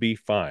team will be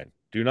fine.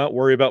 Do not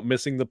worry about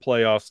missing the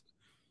playoffs.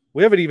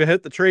 We haven't even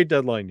hit the trade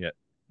deadline yet.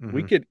 Mm-hmm.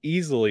 We could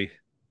easily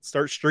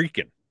start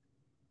streaking.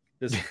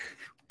 We're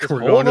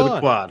going to the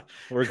quad.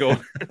 We're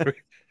going.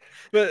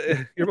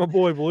 But you're my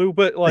boy, Blue.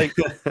 But like,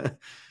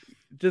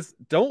 just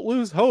don't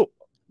lose hope.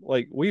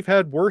 Like, we've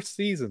had worse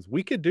seasons.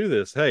 We could do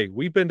this. Hey,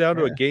 we've been down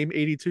to a game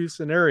 82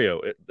 scenario.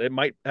 It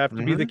might have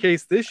to be the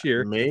case this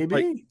year.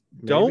 Maybe.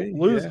 Don't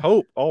lose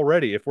hope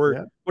already. If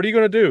we're, what are you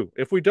going to do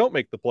if we don't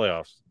make the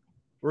playoffs?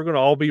 We're going to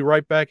all be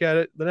right back at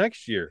it the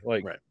next year.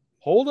 Like,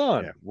 hold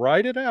on,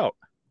 ride it out.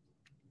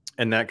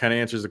 And that kind of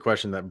answers the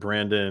question that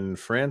Brandon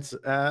France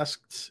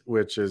asked,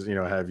 which is,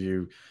 have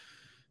you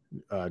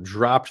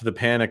dropped the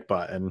panic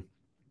button?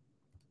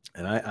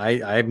 And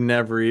I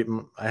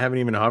haven't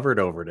even hovered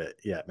over it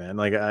yet, man.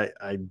 Like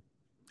I'm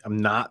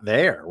not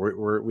there.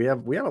 We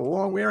have a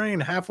long, we aren't even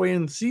halfway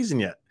in the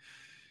season yet.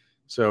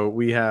 So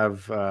we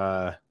have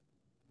a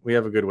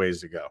good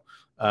ways to go.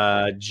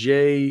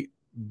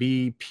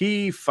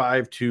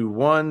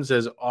 JBP521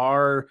 says,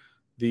 are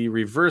the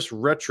reverse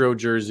retro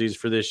jerseys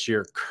for this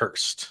year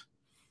cursed?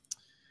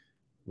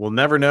 We'll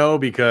never know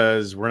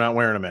because we're not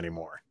wearing them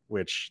anymore,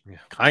 which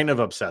kind of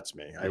upsets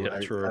me. I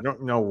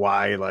don't know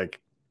why,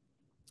 like,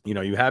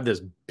 you have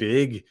this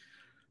big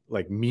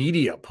like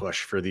media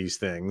push for these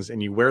things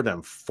and you wear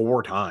them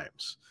 4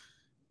 times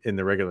in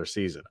the regular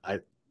season.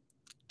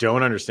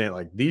 don't understand.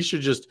 Like these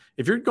should just,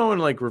 if you're going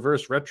like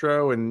reverse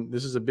retro and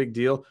this is a big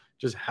deal,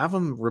 just have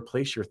them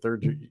replace your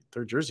third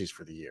jerseys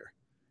for the year.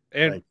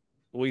 And like,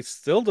 we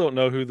still don't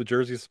know who the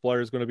jersey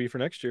supplier is going to be for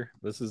next year.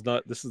 This is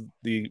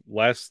the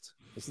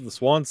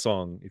swan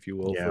song, if you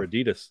will, for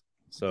Adidas.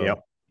 So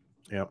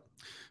yep.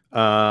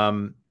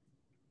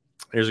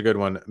 Here's a good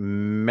one.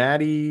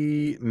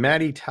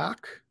 Maddie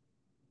Talk.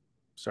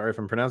 Sorry if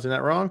I'm pronouncing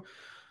that wrong.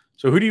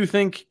 So who do you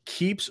think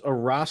keeps a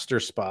roster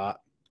spot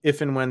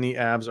if and when the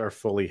Avs are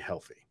fully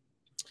healthy?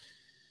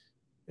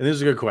 And this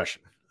is a good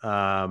question.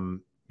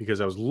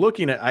 Because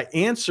I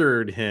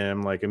answered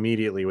him like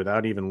immediately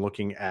without even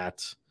looking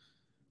at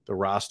the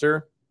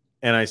roster.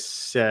 And I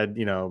said,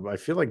 I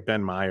feel like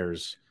Ben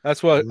Myers.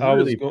 That's what really I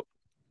was going.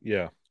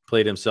 Yeah.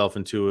 Played himself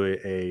into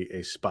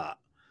a spot.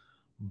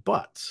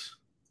 But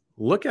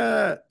look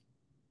at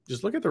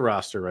the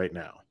roster right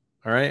now.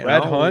 All right.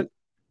 Brad Hunt.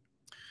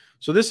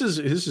 So this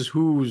is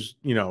who's,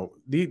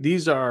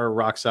 these are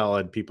rock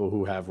solid people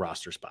who have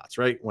roster spots,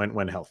 right?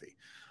 When healthy.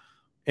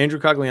 Andrew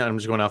Cogliano, I'm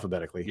just going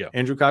alphabetically. Yeah.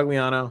 Andrew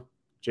Cogliano,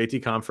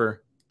 JT Compher,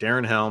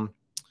 Darren Helm,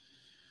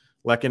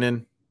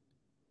 Lehkonen,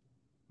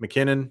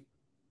 McKinnon,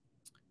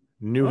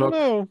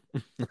 Newhook.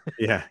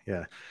 yeah.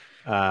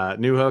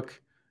 Newhook,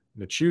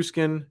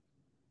 Nichushkin,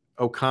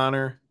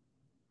 O'Connor,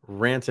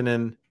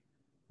 Rantanen,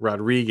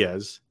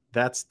 Rodriguez.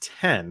 That's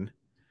 10.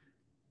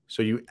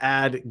 So you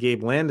add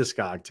Gabe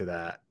Landeskog to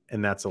that,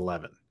 and that's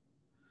 11.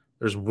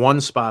 There's one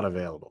spot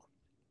available.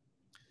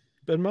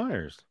 Ben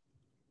Myers.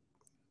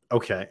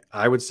 Okay.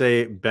 I would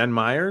say Ben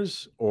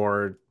Myers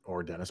or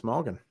Dennis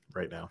Mulligan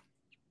right now.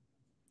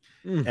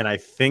 And I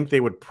think they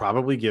would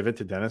probably give it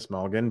to Dennis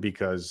Mulligan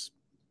because,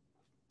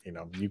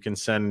 you can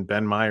send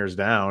Ben Myers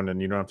down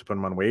and you don't have to put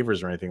him on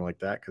waivers or anything like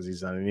that because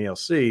he's on an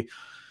ELC.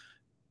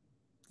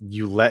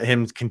 You let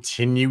him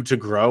continue to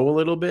grow a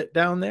little bit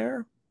down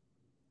there.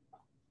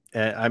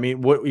 I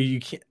mean, what you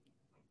can't,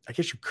 I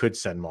guess you could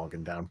send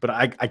Mulligan down, but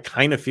I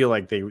kind of feel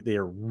like they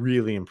are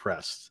really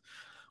impressed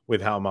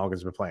with how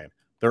Mulligan's been playing.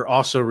 They're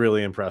also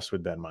really impressed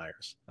with Ben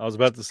Myers. I was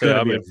about to say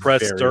I'm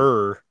impressed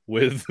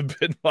with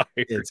Ben Myers.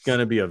 It's going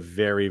to be a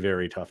very,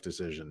 very tough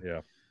decision.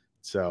 Yeah.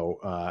 So,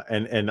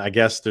 and I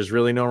guess there's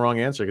really no wrong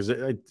answer because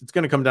it's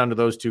going to come down to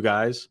those two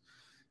guys.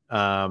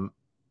 I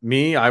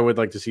would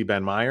like to see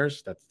Ben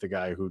Myers. That's the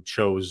guy who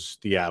chose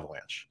the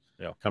Avalanche.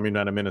 Yeah. Coming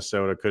down to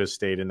Minnesota, could have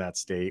stayed in that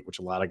state, which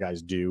a lot of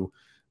guys do.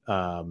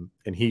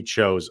 And he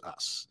chose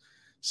us.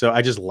 So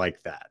I just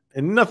like that.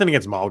 And nothing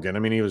against Mulligan. I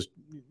mean, he was,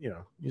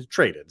 he's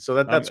traded. So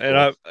that's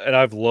cool. And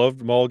I've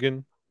loved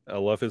Mulligan. I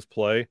love his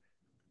play.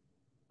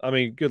 I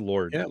mean, good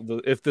Lord. Yeah.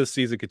 If this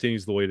season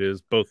continues the way it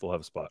is, both will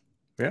have a spot.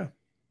 Yeah.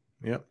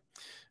 Yep.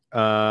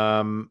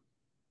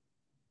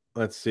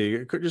 Let's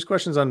see. Just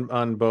questions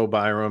on Bo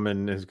Byram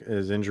and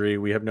his injury.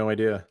 We have no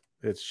idea.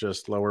 It's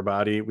just lower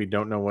body. We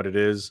don't know what it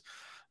is.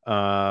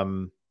 But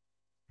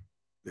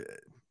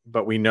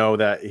we know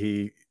that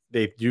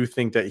they do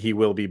think that he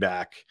will be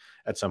back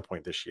at some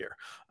point this year.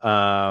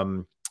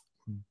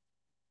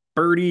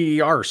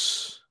 Birdie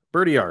Arse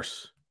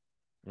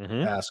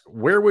ask,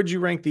 where would you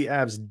rank the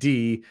Avs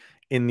D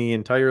in the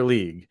entire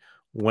league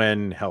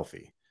when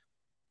healthy?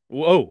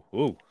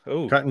 Whoa.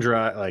 Cut and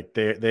dry. Like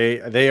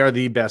they are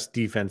the best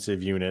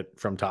defensive unit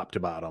from top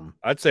to bottom.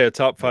 I'd say a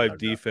top 5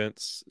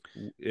 defense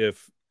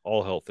if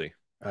all healthy.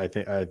 I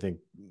think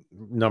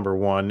number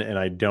one, and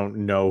I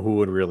don't know who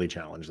would really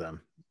challenge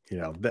them.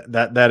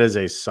 That is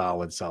a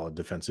solid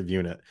defensive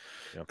unit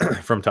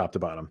from top to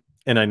bottom.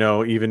 And I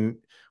know even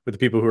with the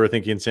people who are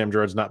thinking Sam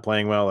Girard's not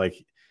playing well,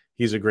 like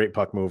he's a great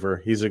puck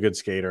mover. He's a good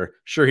skater.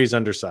 Sure, he's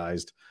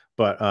undersized,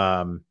 but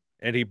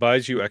and he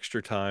buys you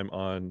extra time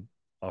on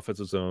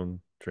offensive zone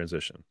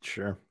transition.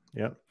 Sure.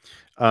 Yep.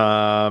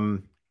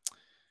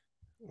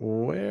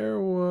 Where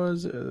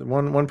was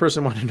one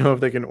person wanted to know if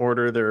they can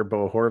order their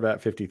Bo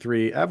Horvat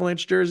 53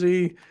 Avalanche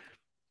jersey.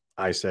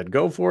 I said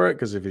go for it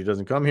because if he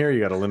doesn't come here, you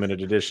got a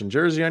limited edition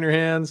jersey on your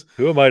hands.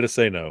 Who am I to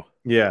say no?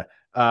 Yeah.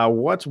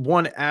 What's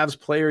one Avs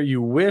player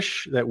you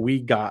wish that we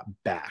got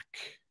back?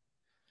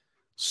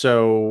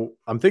 So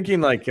I'm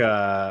thinking like,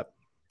 for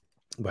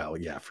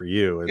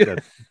you.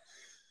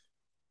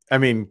 I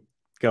mean,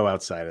 go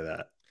outside of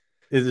that.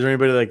 Is there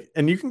anybody like,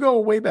 and you can go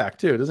way back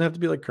too. It doesn't have to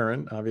be like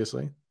current,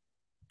 obviously.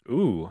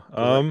 Ooh.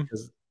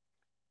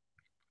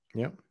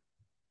 Yep.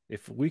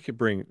 If we could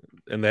bring,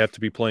 and they have to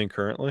be playing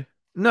currently.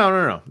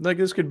 No. Like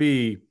this could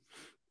be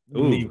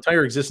the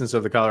entire existence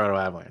of the Colorado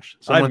Avalanche.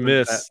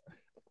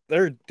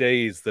 There are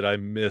days that I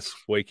miss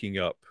waking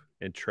up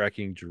and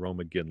tracking Jerome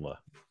McGinley.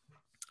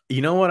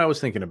 You know what? I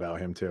was thinking about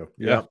him too.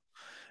 Yeah. Yep.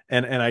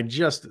 And I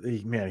just,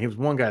 man, he was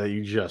one guy that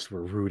you just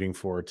were rooting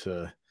for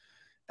to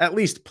at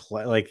least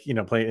play,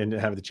 play and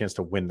have the chance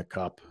to win the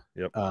cup.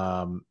 Yep.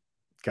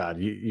 God,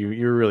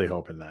 you're really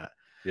hoping that.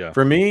 Yeah.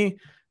 For me,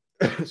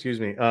 excuse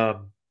me.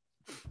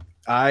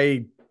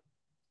 I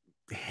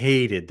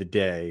hated the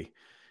day,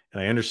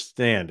 and I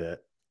understand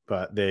it,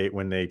 but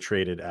when they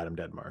traded Adam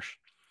Deadmarsh.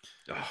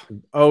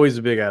 Always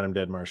a big Adam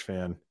Deadmarsh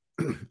fan.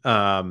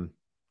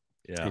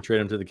 He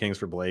traded him to the Kings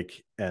for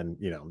Blake, and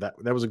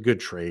that was a good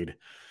trade.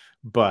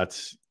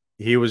 but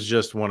he was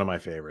just one of my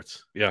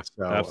favorites. Yeah,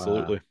 So,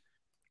 absolutely.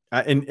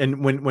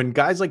 And when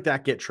guys like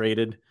that get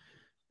traded,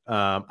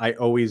 I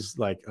always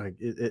like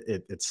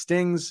it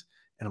stings,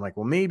 and I'm like,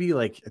 well, maybe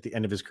like at the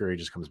end of his career he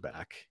just comes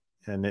back,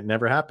 and it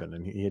never happened,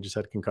 and he just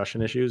had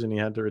concussion issues, and he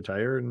had to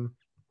retire. And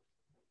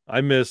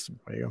I miss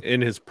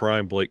in his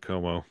prime Blake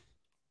Como.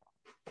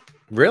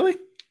 Really?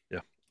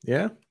 Yeah.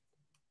 Yeah.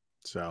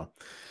 So,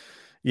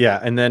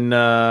 yeah, and then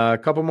a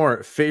couple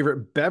more.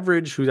 Favorite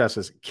beverage? Who's asked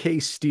this? K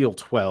Steel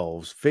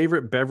 12s.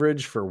 Favorite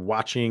beverage for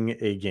watching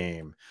a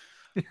game.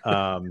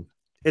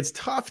 It's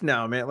tough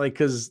now, man. Like,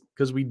 because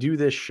we do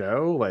this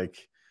show,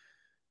 like,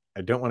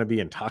 I don't want to be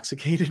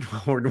intoxicated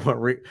while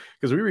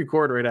because we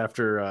record right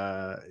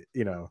after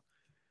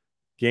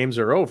games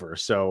are over,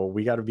 so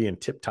we got to be in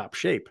tip top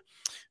shape.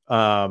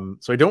 So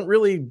I don't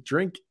really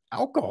drink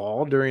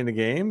alcohol during the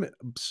game,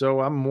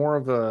 so I'm more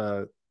of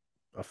a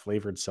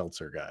flavored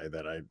seltzer guy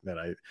that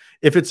I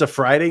if it's a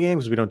Friday game,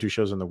 because we don't do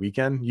shows on the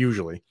weekend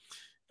usually.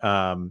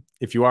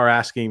 If you are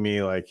asking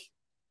me like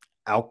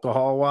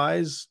alcohol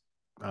wise,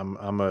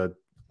 I'm a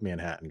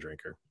Manhattan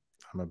drinker.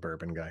 I'm a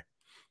bourbon guy.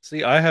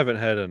 See, I haven't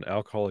had an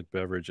alcoholic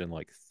beverage in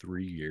like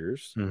 3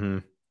 years. Mm-hmm.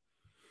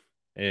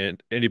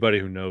 And anybody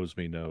who knows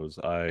me knows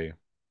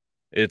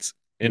it's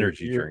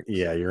energy drinks.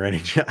 Yeah, your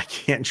energy. I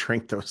can't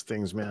drink those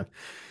things, man.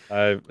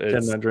 I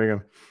cannot drink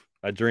them.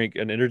 I drink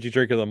an energy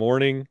drink in the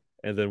morning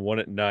and then one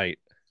at night,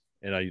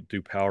 and I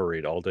do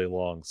Powerade all day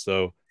long.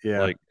 So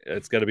yeah, like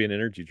it's got to be an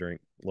energy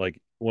drink,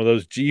 like one of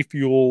those G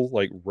Fuel,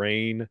 like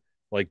Rain,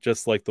 like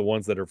just like the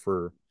ones that are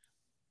for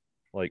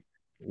like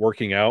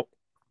working out.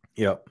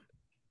 Yep,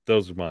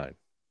 those are mine.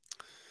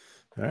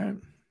 All right,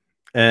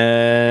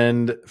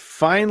 and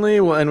finally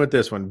we'll end with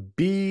this one.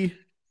 B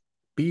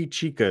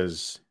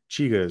Chicas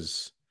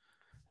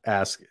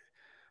ask,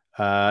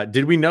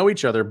 did we know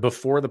each other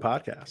before the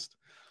podcast?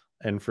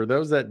 And for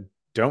those that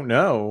don't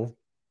know,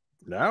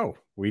 no,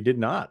 we did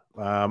not.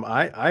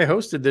 I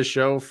hosted this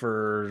show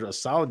for a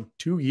solid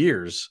 2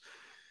 years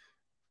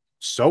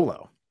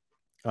solo.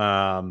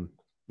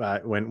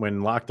 But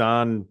when Locked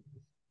On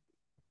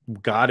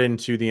got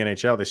into the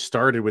NHL, they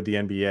started with the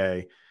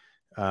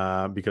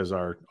NBA because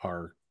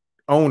our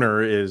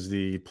owner is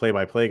the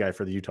play-by-play guy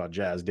for the Utah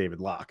Jazz,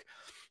 David Locke.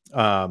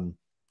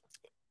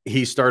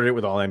 He started it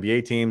with all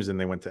NBA teams, and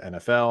they went to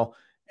NFL.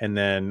 And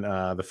then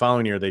the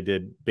following year, they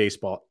did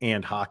baseball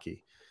and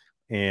hockey.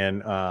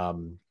 And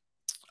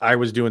I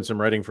was doing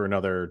some writing for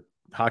another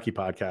hockey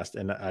podcast,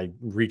 and I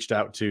reached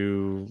out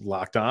to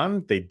Locked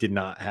On. They did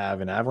not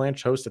have an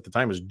Avalanche host at the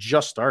time. It was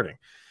just starting.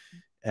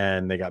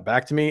 And they got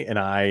back to me, and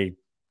I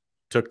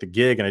took the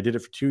gig, and I did it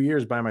for 2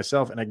 years by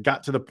myself. And I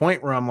got to the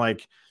point where I'm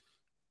like,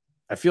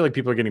 I feel like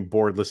people are getting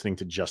bored listening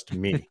to just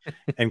me.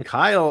 And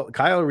Kyle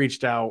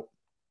reached out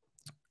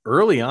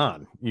early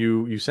on.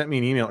 You sent me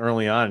an email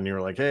early on, and you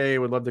were like, hey,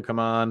 would love to come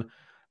on.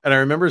 And I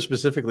remember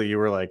specifically you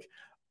were like,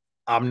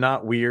 I'm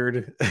not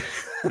weird.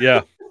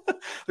 Yeah.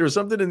 There was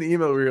something in the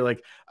email where you're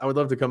like, I would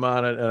love to come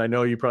on, and I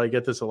know you probably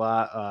get this a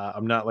lot.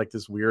 I'm not like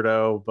this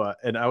weirdo,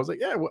 and I was like,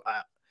 yeah, well,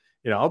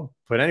 I'll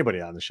put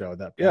anybody on the show at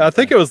that point. Yeah, I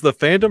think it was the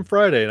Fandom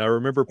Friday, and I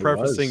remember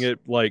prefacing it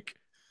like,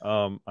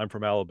 I'm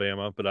from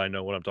Alabama, but I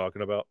know what I'm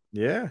talking about.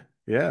 Yeah.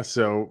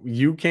 So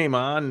you came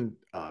on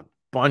a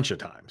bunch of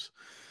times.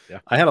 Yeah,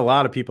 I had a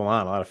lot of people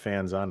on, a lot of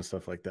fans on and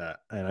stuff like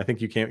that. And I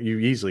think you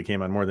easily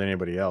came on more than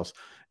anybody else.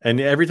 And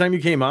every time you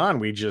came on,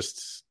 we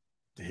just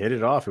hit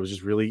it off. It was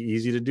just really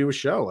easy to do a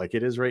show like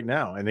it is right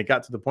now. And it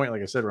got to the point,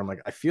 like I said, where I'm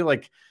like, I feel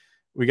like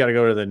we got to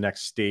go to the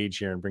next stage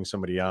here and bring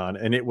somebody on.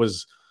 And it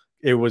was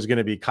going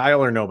to be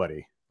Kyle or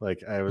nobody.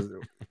 Like I was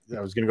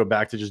going to go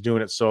back to just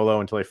doing it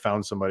solo until I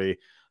found somebody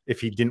if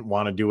he didn't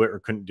want to do it or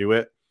couldn't do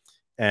it.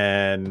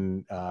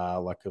 And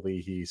luckily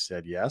he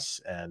said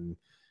yes. And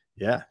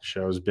yeah,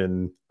 show's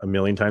been a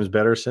million times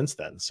better since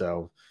then.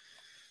 So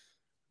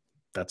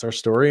that's our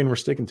story, and we're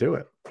sticking to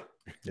it.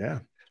 Yeah.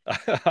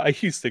 I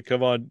used to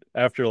come on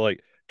after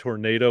like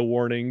tornado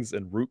warnings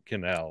and root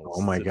canals.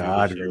 Oh my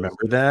God.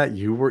 Remember that?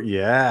 You were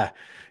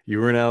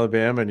in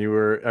Alabama, and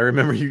I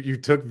remember you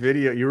took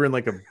video. You were in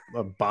like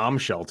a bomb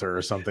shelter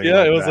or something. Yeah,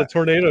 like it was that. a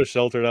tornado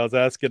shelter. And I was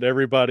asking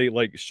everybody,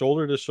 like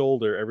shoulder to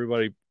shoulder,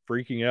 everybody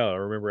freaking out. I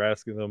remember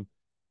asking them,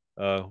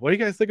 what do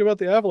you guys think about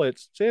the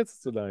Avalanche chances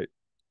tonight?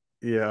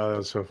 Yeah, that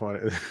was so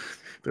funny.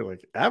 They're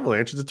like,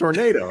 Avalanche, it's a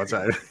tornado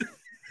outside.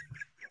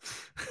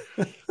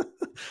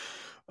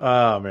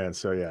 Oh man,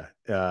 so yeah,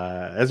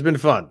 it's been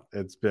fun.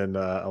 It's been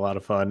a lot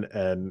of fun,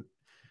 and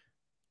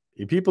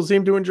people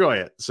seem to enjoy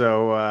it.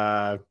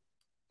 So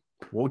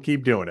we'll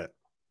keep doing it.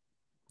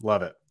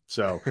 Love it.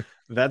 So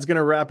that's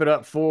gonna wrap it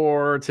up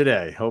for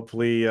today.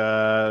 Hopefully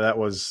that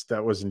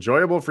was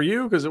enjoyable for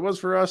you, because it was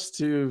for us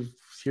to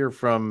hear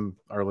from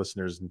our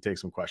listeners and take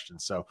some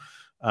questions. So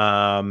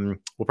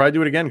we'll probably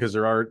do it again, because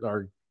there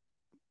are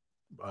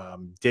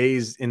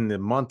days in the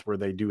month where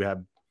they do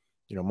have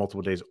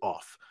multiple days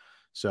off.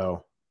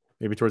 So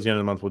maybe towards the end of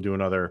the month we'll do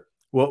another.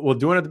 We'll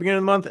do one at the beginning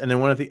of the month, and then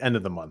one at the end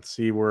of the month.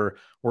 See where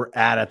we're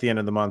at the end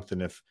of the month,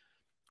 and if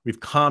we've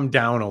calmed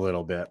down a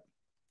little bit,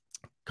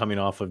 coming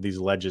off of these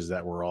ledges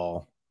that we're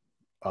all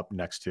up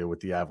next to with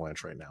the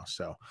Avalanche right now.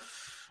 So, all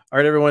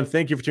right, everyone,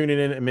 thank you for tuning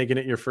in and making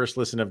it your first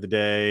listen of the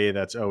day.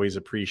 That's always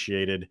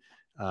appreciated.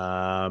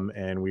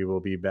 And we will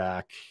be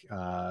back.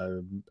 I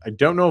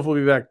don't know if we'll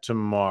be back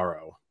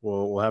tomorrow.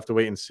 We'll have to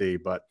wait and see,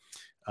 but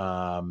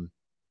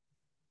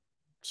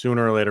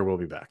sooner or later we'll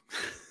be back.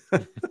 We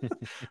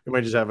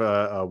might just have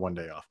a 1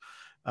 day off.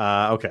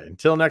 Okay,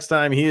 until next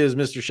time, he is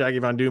Mr. Shaggy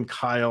Von Doom,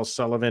 Kyle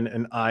Sullivan,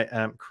 and I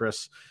am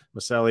Chris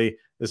Maselli.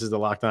 This is the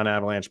Locked On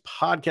Avalanche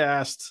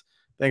podcast.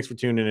 Thanks for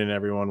tuning in,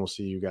 everyone. We'll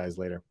see you guys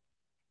later.